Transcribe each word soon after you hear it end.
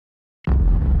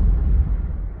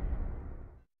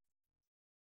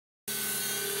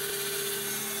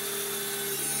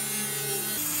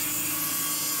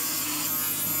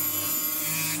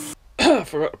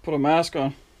forgot to put a mask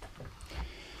on.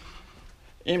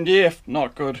 MDF,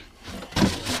 not good.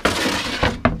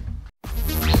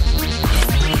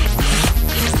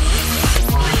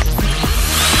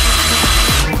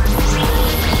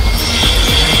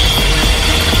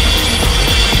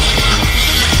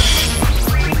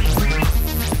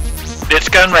 Let's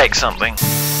go and make something.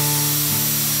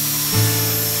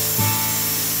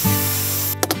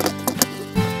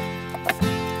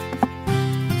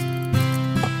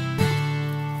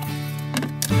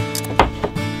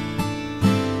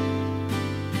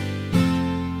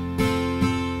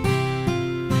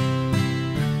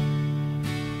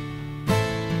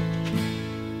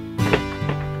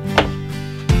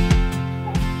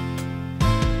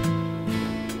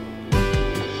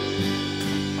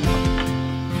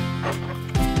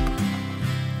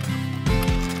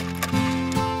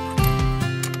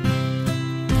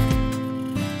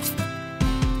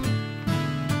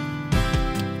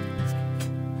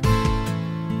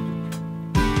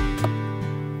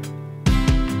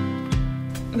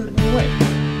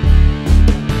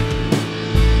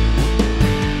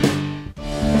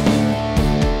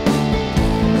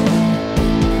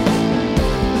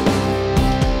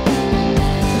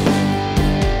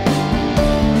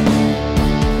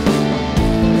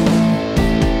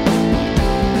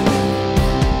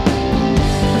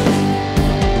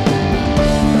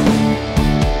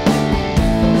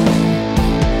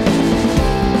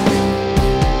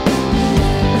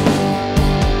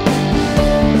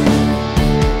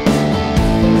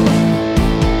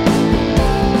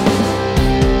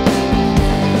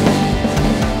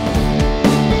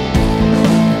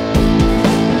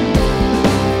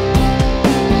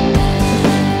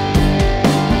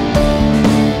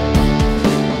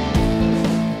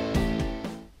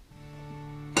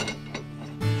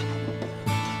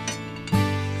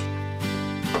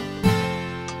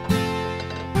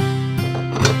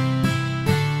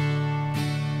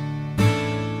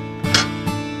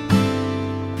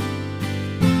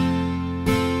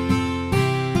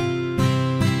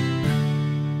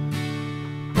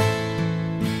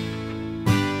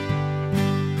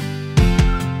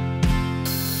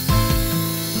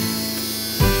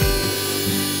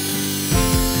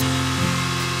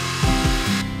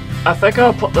 I think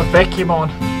I'll put the vacuum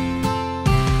on.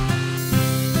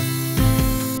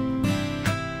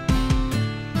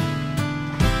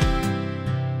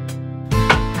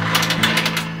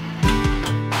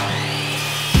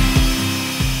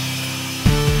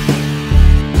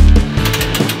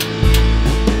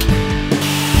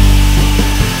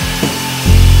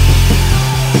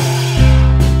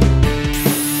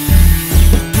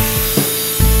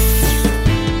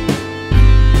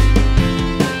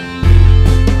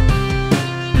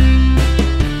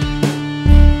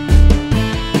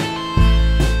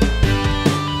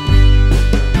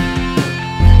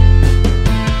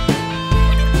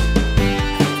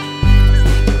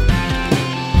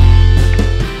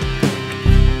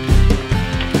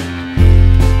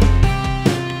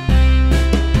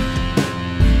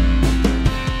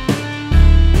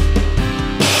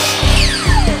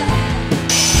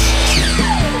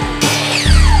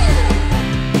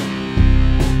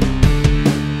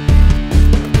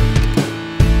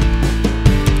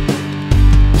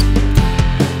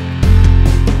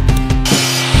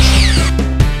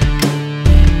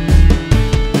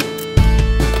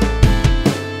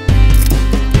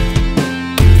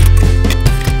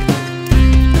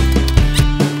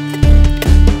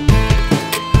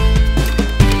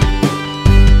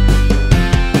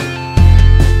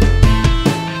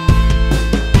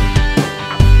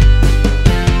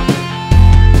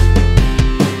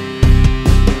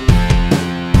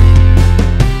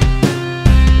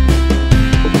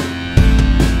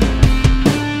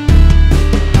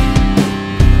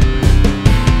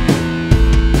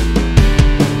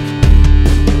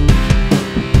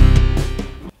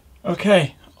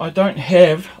 Okay, I don't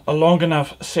have a long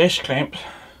enough sash clamp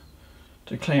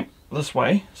to clamp this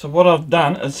way, so what I've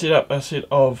done is set up a set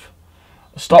of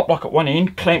a stop block at one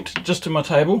end clamped just to my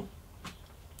table,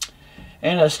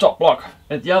 and a stop block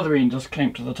at the other end just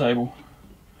clamped to the table.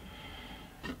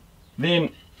 Then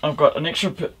I've got an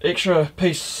extra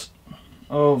piece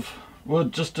of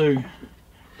wood just to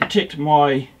protect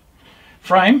my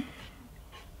frame,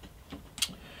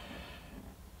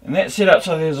 and that's set up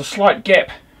so there's a slight gap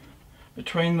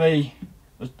between the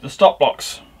stop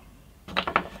blocks.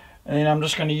 And then I'm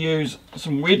just going to use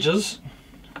some wedges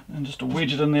and just to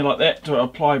wedge it in there like that to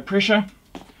apply pressure,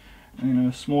 and then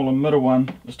a smaller middle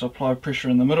one just to apply pressure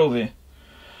in the middle there.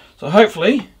 So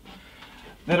hopefully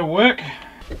that'll work.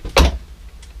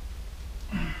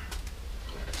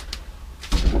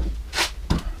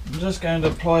 I'm just going to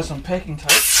apply some packing tape.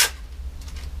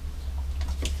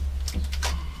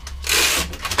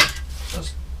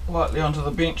 Just lightly onto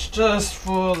the bench, just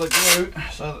for the glue,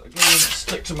 so that the glue doesn't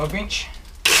stick to my bench.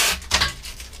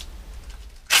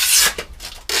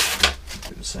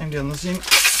 Do the same down this end.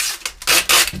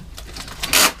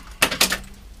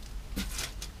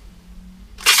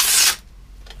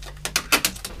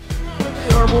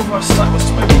 Horrible if I stuck this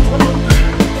to my bench.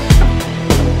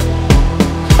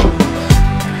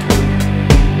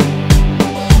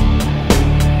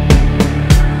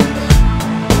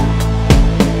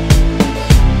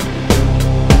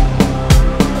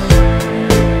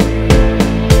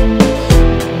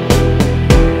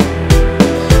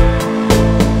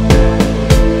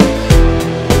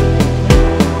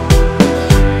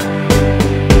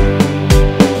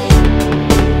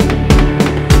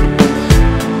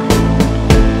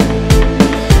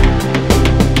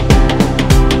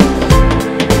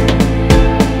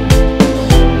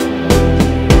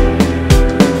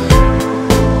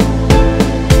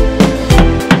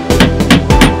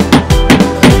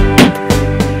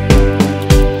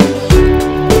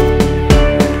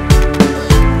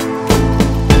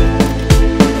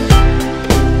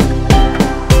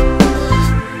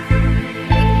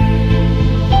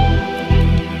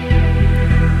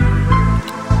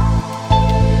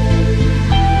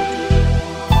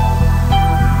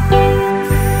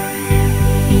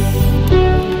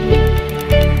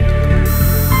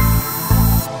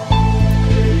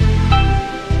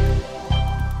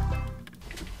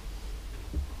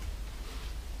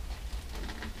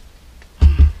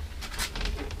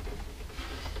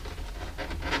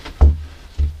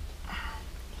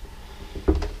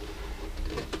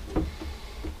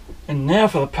 And now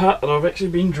for the part that I've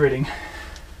actually been dreading.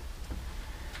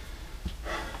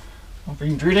 I've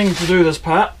been dreading to do this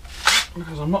part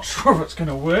because I'm not sure if it's going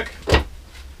to work.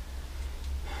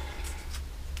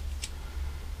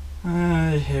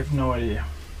 I have no idea.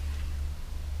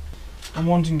 I'm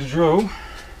wanting to drill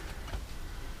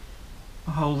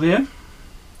a hole there,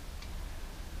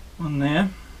 one there,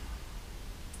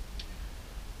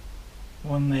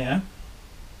 one there,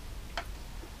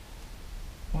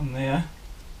 one there,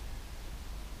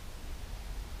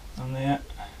 one there,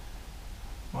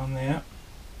 one there,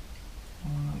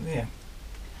 one up there.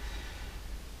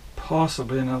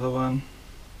 Possibly another one.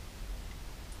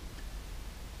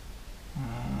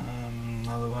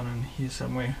 Another one in here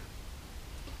somewhere.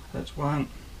 That's 1,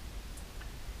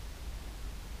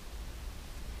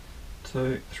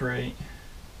 2, 3,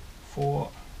 4,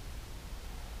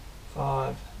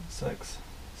 5, 6,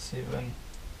 7,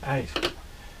 8. I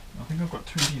think I've got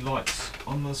 20 lights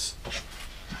on this.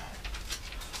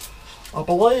 I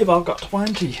believe I've got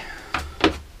 20.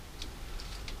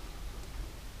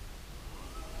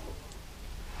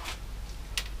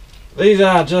 These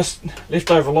are just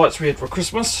leftover lights we had for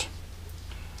Christmas.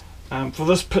 For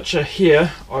this picture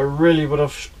here,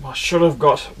 I should have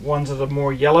got ones that are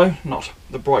more yellow, not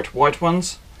the bright white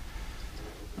ones.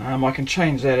 I can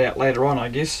change that out later on, I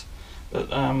guess.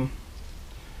 But I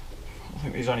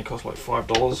think these only cost like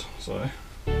 $5, so.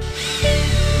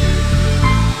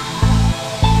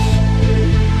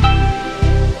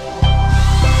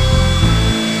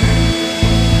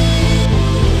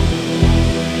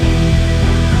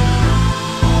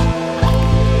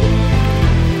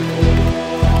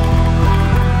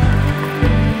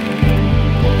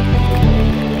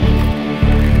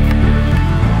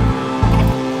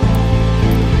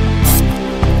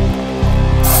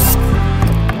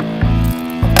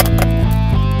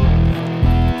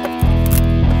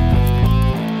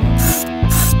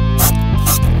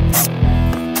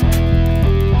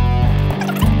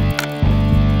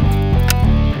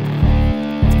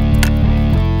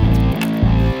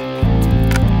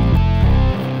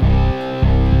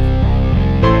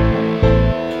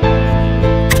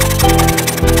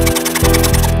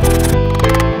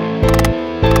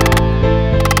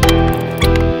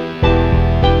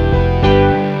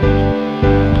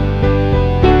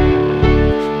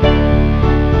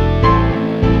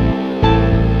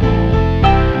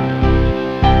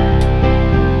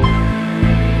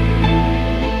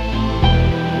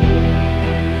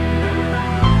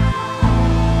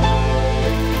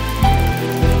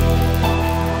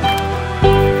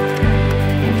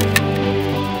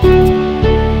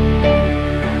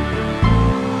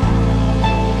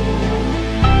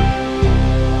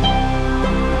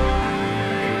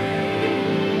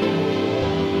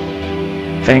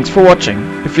 Thanks for watching.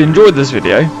 If you enjoyed this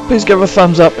video, please give a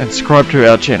thumbs up and subscribe to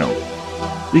our channel.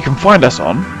 You can find us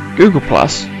on Google+,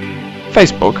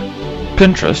 Facebook,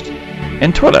 Pinterest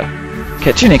and Twitter.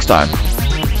 Catch you next time.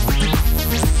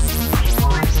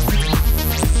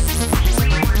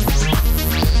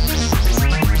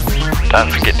 Don't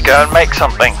forget to go and make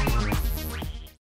something.